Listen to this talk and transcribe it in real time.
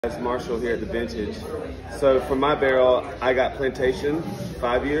It's Marshall here at the Vintage. So for my barrel, I got Plantation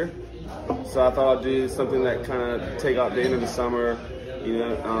 5-year. So I thought I'd do something that kind of take out the end of the summer, you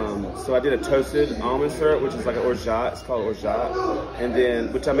know. So I did a toasted almond syrup, which is like an orgeat. It's called orgeat, and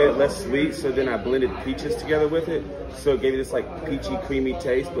then which I made it less sweet. So then I blended peaches together with it, so it gave it this like peachy, creamy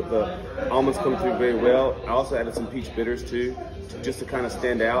taste. But the almonds come through very well. I also added some peach bitters too, just to kind of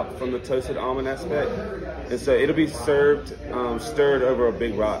stand out from the toasted almond aspect. And so it'll be served stirred over a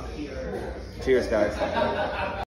big rock. Cheers, guys.